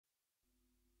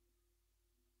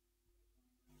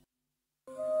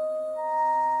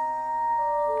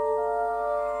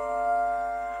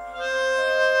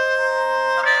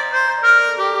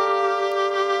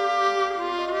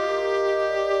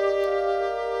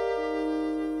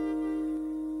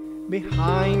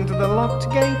Behind the locked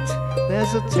gate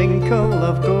there's a tinkle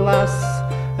of glass.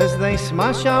 As they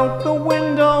smash out the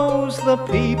windows, the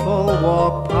people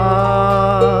walk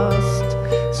past.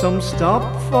 Some stop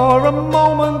for a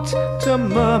moment to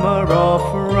murmur or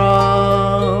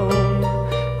frown.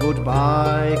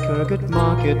 Goodbye, Kirkgate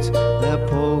Market, they're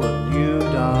pulling you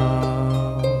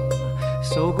down.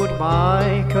 So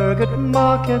goodbye, Kirkgate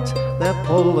Market, they're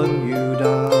pulling you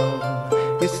down.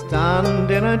 You stand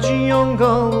in a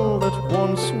jungle that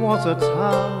once was a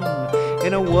town,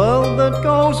 in a world that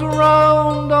goes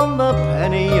round on the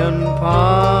penny and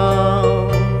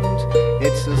pound.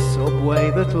 It's a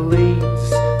subway that leads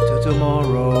to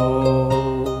tomorrow.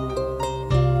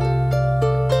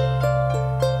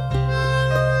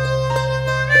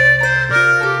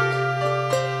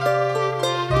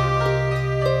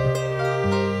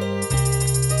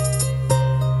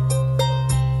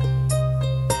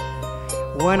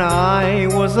 When I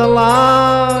was a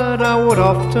lad, I would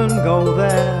often go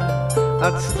there.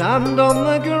 I'd stand on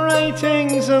the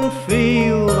gratings and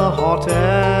feel the hot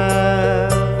air.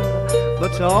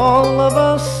 But all of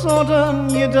a sudden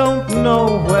you don't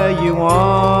know where you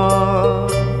are.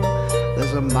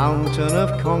 There's a mountain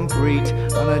of concrete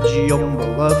and a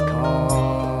jumble of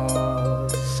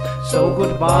cars. So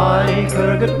goodbye,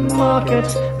 Kirkgate Market,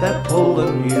 they're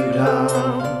pulling you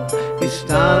down. You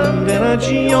stand in a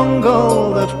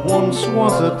jungle that once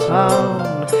was a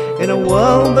town, in a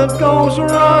world that goes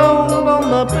round on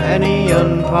the penny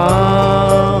and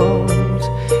pound.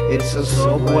 It's a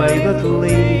subway that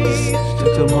leads to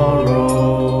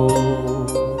tomorrow.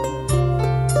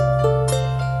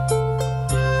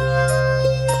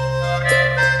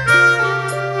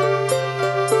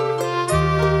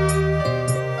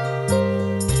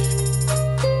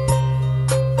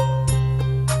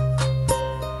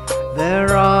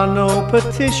 There are no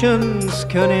petitions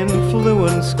can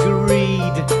influence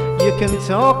greed. You can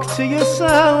talk to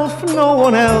yourself, no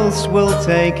one else will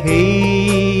take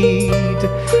heed.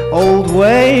 Old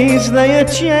ways, they are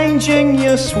changing,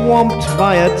 you're swamped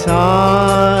by a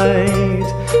tide.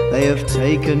 They have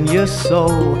taken your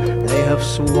soul, they have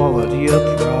swallowed your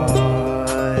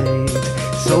pride.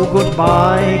 So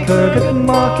goodbye, Kirkgate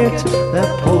Market,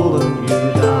 they're pulling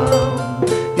you down.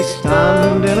 You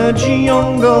stand in a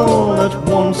jungle that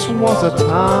once was a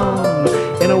town,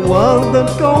 in a world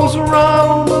that goes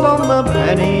round on the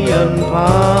penny and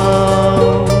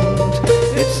pound.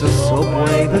 It's a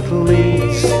subway that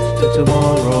leads to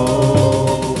tomorrow.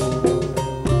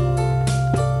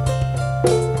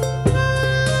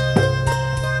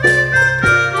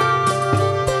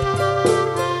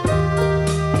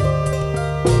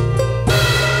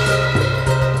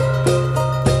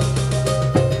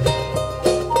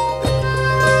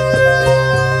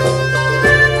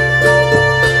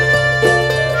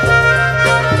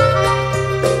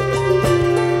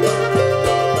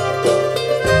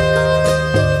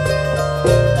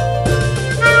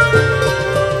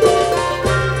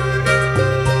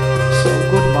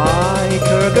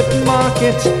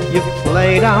 You've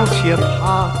played out your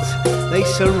part. They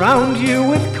surround you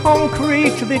with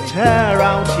concrete, they tear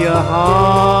out your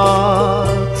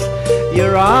heart.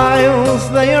 Your aisles,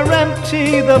 they are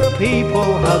empty, the people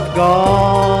have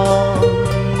gone.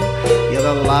 You're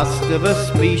the last of a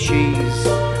species,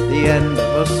 the end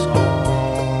of a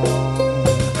song.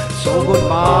 So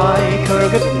goodbye,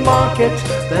 Kirkgate Market,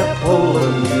 they're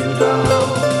pulling you down.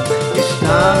 You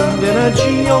stand in a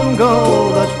jungle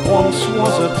that once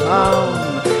was a town,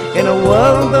 in a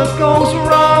world that goes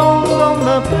round on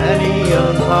the penny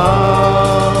and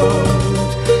pound.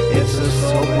 It's a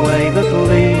subway that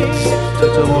leads to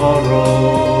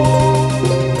tomorrow.